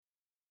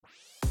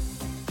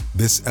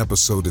This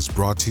episode is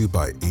brought to you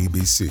by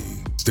ABC.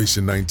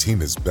 Station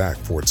 19 is back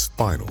for its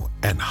final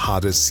and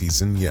hottest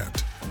season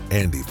yet.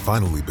 Andy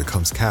finally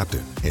becomes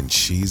captain, and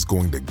she's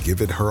going to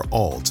give it her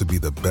all to be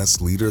the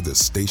best leader the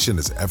station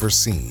has ever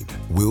seen.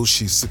 Will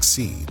she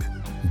succeed?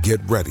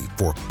 Get ready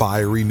for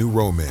fiery new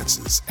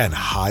romances and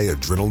high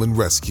adrenaline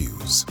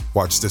rescues.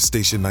 Watch the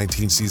Station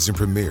 19 season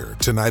premiere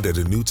tonight at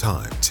a new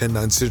time,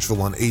 10/9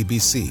 Central on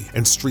ABC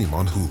and stream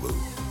on Hulu.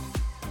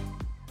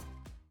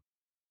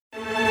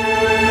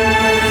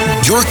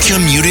 You're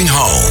commuting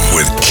home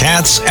with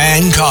Katz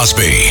and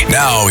Cosby.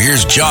 Now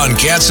here's John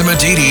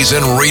Catsimatidis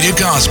and Rita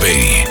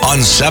Cosby on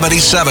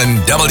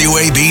 77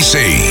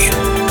 WABC.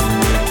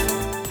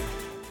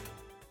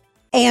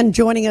 And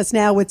joining us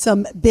now with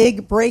some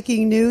big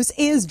breaking news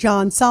is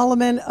John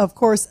Solomon, of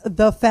course,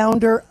 the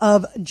founder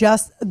of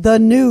Just the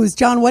News.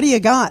 John, what do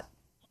you got?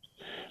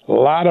 A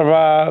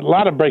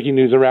lot of breaking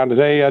news around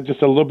today.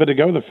 Just a little bit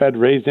ago, the Fed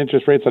raised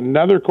interest rates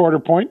another quarter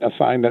point, a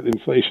sign that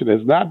inflation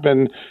has not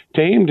been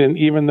tamed. And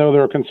even though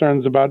there are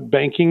concerns about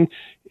banking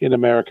in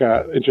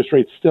America, interest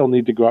rates still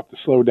need to go up to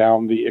slow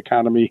down the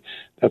economy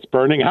that's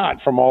burning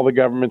hot from all the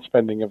government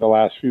spending of the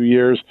last few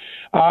years.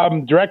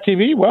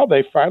 DirecTV, well,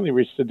 they finally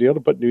reached a deal to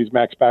put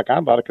Newsmax back on.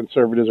 A lot of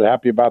conservatives are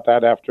happy about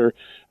that after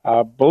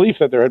belief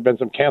that there had been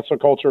some cancel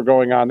culture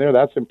going on there.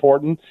 That's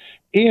important.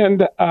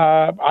 And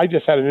I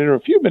just had an interview a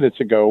few minutes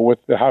ago with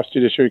the House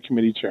Judiciary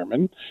Committee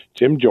Chairman,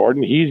 Jim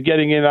Jordan. He's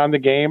getting in on the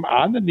game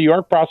on the New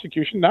York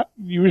prosecution. Not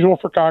usual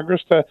for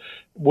Congress to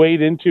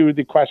wade into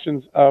the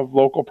questions of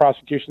local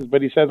prosecutions,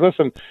 but he says,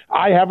 listen,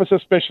 I have a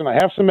suspicion, I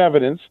have some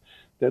evidence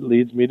that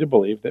leads me to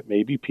believe that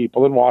maybe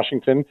people in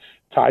Washington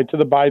tied to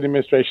the Biden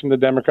administration, the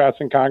Democrats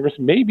in Congress,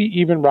 maybe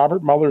even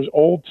Robert Mueller's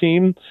old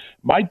team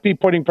might be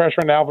putting pressure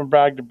on Alvin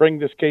Bragg to bring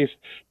this case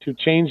to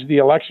change the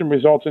election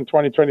results in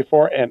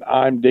 2024, and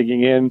I'm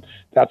digging in.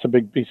 That's a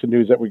big piece of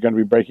news that we're going to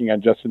be breaking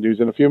on Just the News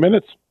in a few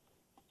minutes.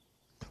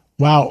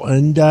 Wow.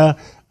 And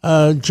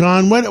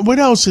John, what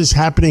else is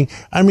happening?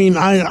 I mean,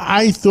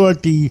 I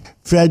thought the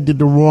Fed did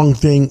the wrong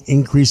thing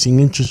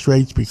increasing interest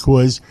rates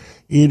because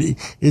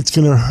it's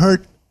going to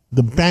hurt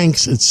the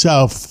banks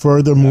itself.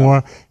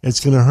 Furthermore, it's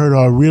going to hurt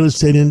our real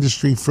estate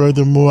industry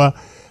furthermore.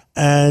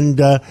 And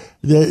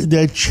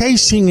they're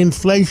chasing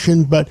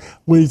inflation, but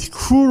with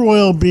crude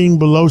oil being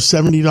below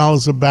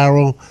 $70 a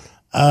barrel,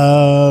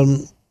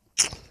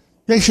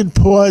 they should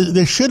pause.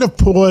 They should have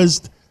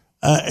paused,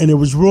 and it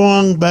was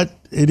wrong, but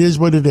it is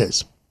what it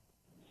is.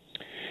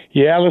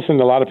 Yeah, listen,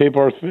 a lot of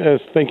people are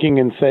thinking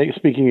and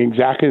speaking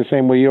exactly the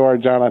same way you are,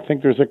 John. I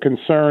think there's a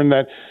concern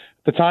that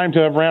the time to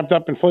have ramped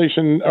up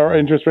inflation or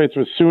interest rates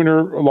was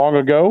sooner, long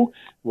ago.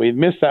 We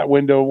missed that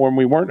window when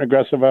we weren't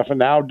aggressive enough, and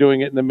now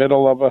doing it in the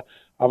middle of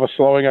a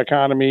slowing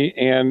economy.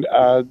 And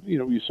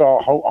you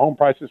saw home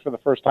prices for the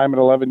first time in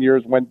 11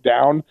 years went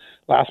down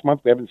last month.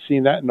 We haven't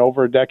seen that in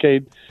over a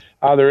decade.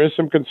 There is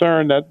some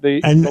concern that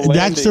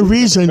that's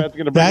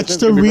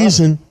the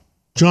reason,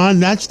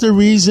 John. That's the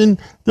reason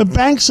the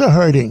banks are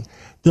hurting.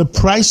 The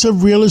price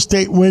of real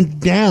estate went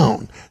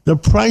down. The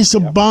price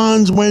of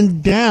bonds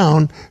went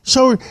down.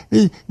 So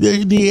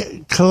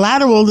the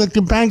collateral that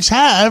the banks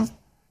have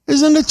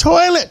is in the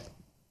toilet.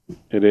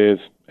 It is.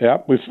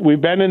 Yeah,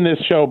 we've been in this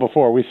show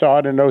before. We saw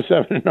it in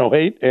 07 and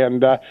 08.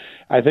 And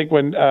I think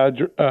when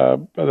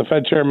the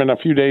Fed chairman a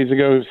few days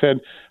ago said,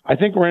 I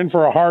think we're in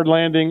for a hard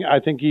landing, I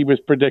think he was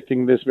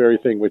predicting this very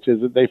thing, which is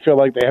that they feel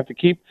like they have to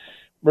keep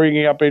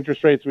bringing up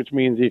interest rates, which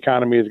means the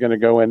economy is going to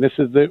go in. This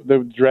is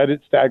the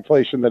dreaded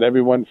stagflation that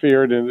everyone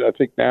feared, and I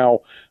think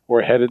now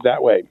we're headed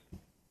that way.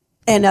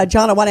 And,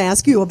 John, I want to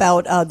ask you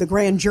about the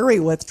grand jury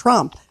with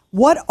Trump.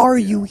 What are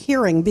you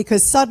hearing?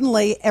 Because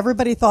suddenly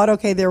everybody thought,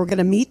 okay, they were going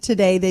to meet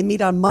today. They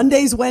meet on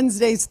Mondays,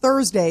 Wednesdays,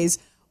 Thursdays.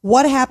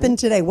 What happened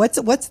today? What's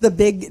the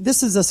big?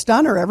 This is a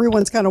stunner.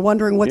 Everyone's kind of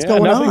wondering what's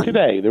going on. Nothing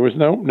today. There was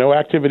no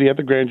activity at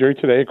the grand jury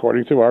today,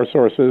 according to our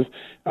sources.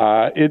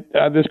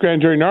 This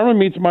grand jury normally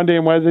meets Monday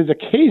and Wednesdays.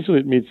 Occasionally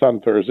it meets on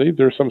Thursday.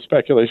 There's some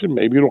speculation.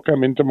 Maybe it'll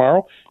come in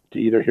tomorrow to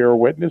either hear a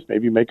witness,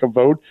 maybe make a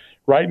vote.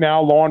 Right now,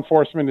 law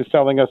enforcement is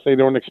telling us they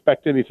don't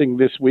expect anything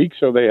this week,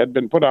 so they had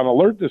been put on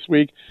alert this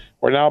week.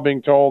 We're now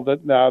being told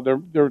that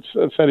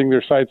they're setting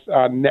their sights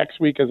on next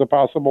week as a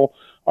possible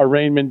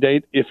arraignment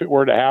date if it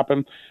were to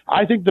happen.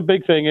 I think the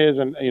big thing is,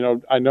 and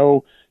I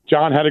know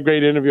John had a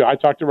great interview. I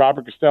talked to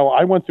Robert Costello.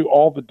 I went through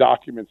all the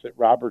documents that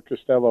Robert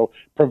Costello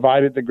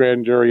provided the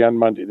grand jury on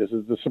Monday. This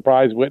is the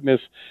surprise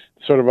witness,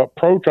 sort of a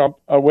pro-Trump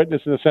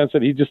witness in the sense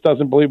that he just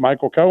doesn't believe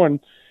Michael Cohen.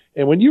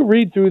 And when you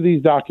read through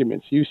these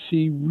documents, you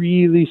see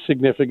really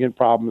significant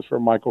problems for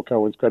Michael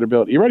Cohen's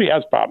credibility. He already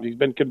has problems. He's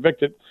been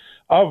convicted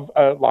of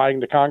lying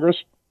to Congress.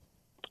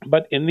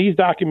 But in these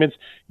documents,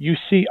 you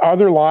see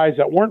other lies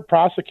that weren't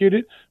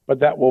prosecuted, but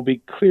that will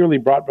be clearly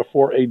brought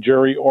before a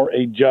jury or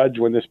a judge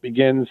when this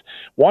begins.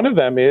 One of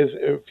them is,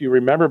 if you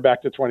remember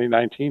back to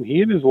 2019,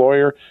 he and his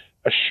lawyer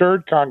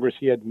assured Congress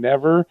he had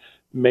never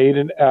made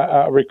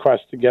a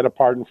request to get a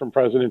pardon from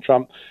President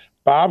Trump.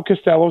 Bob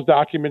Costello's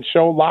documents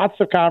show lots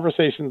of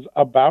conversations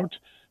about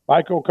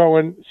Michael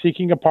Cohen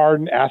seeking a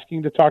pardon,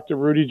 asking to talk to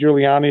Rudy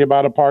Giuliani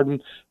about a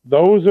pardon.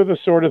 Those are the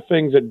sort of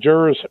things that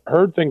jurors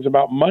heard things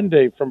about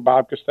Monday from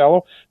Bob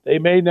Costello. They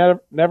may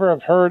never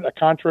have heard a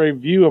contrary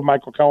view of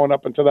Michael Cohen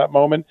up until that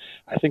moment.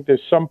 I think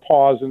there's some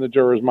pause in the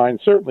jurors'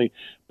 mind, certainly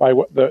by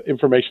what the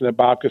information that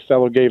Bob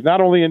Costello gave, not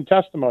only in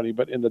testimony,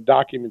 but in the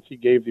documents he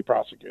gave the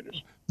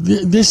prosecutors.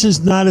 This is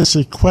not a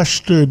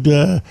sequestered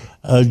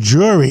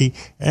jury,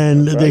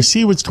 and That's right. They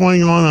see what's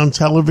going on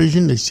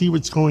television. They see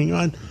what's going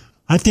on.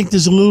 I think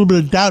there's a little bit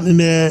of doubt in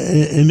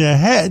their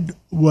head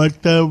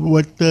what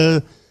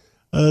the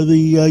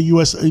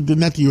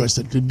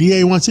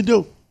DA wants to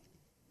do.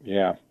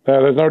 Yeah,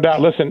 there's no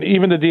doubt. Listen,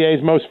 even the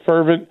DA's most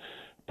fervent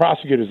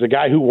prosecutors, the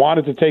guy who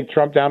wanted to take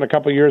Trump down a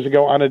couple of years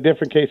ago on a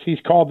different case,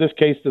 he's called this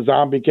case the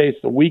zombie case,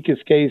 the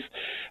weakest case.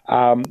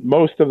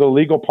 Most of the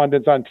legal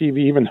pundits on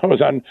TV, even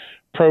those on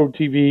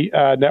pro-TV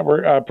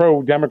network,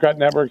 pro-Democrat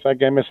networks like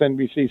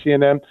MSNBC,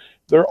 CNN,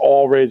 they're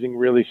all raising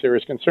really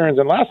serious concerns.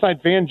 And last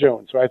night, Van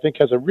Jones, who I think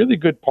has a really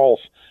good pulse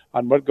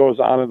on what goes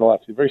on in the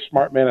left, he's a very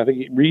smart man. I think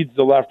he reads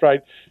the left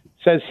right,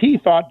 says he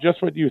thought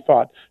just what you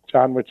thought,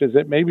 John, which is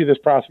that maybe this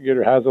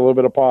prosecutor has a little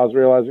bit of pause,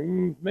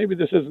 realizing maybe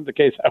this isn't the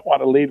case I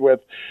want to lead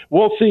with.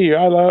 We'll see.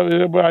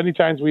 Many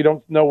times we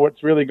don't know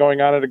what's really going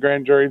on at a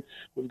grand jury.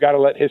 We've got to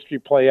let history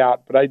play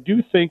out. But I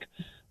do think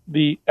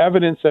the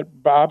evidence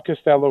that Bob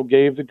Costello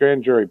gave the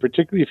grand jury,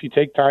 particularly if you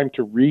take time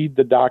to read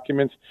the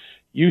documents,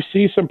 you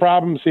see some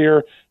problems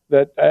here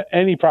that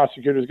any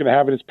prosecutor is going to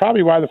have. And it's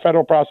probably why the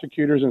federal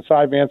prosecutors and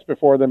Cy Vance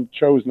before them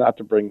chose not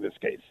to bring this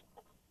case.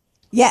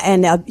 Yeah,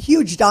 and a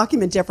huge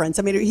document difference.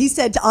 I mean, he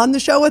said on the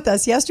show with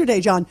us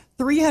yesterday, John,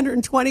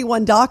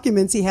 321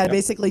 documents. He had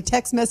basically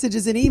text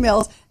messages and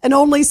emails, and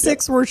only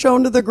 6 were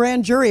shown to the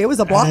grand jury. It was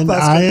a blockbuster. And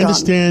I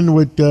understand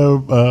what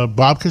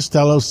Bob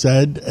Costello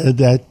said,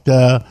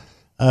 that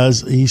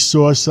he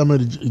saw some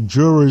of the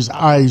jurors'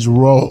 eyes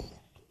roll.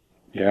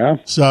 Yeah.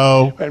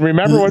 So and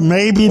remember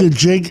maybe the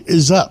jig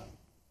is up.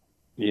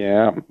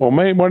 Yeah. Well,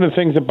 maybe one of the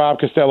things that Bob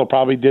Costello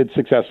probably did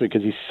successfully,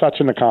 because he's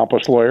such an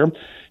accomplished lawyer,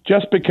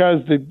 just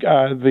because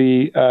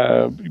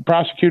the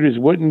prosecutors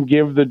wouldn't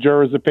give the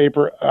jurors the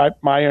paper,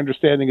 my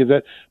understanding is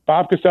that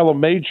Bob Costello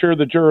made sure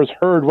the jurors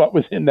heard what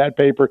was in that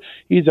paper.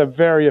 He's a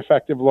very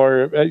effective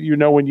lawyer.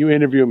 When you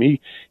interview him,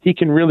 he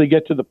can really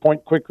get to the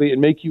point quickly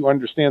and make you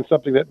understand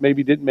something that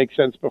maybe didn't make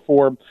sense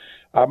before.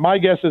 My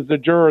guess is the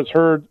jurors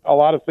heard a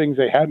lot of things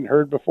they hadn't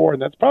heard before,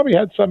 and that's probably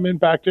had some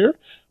impact here,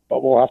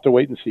 but we'll have to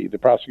wait and see. The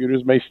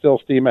prosecutors may still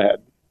steam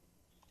ahead.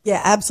 Yeah,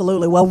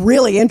 absolutely. Well,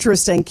 really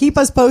interesting. Keep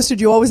us posted.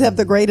 You always have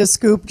the greatest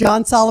scoop.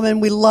 John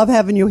Solomon, we love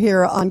having you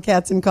here on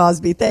Katz and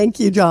Cosby. Thank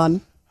you,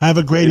 John. Have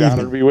a great evening.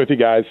 Honor to be with you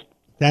guys.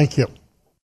 Thank you.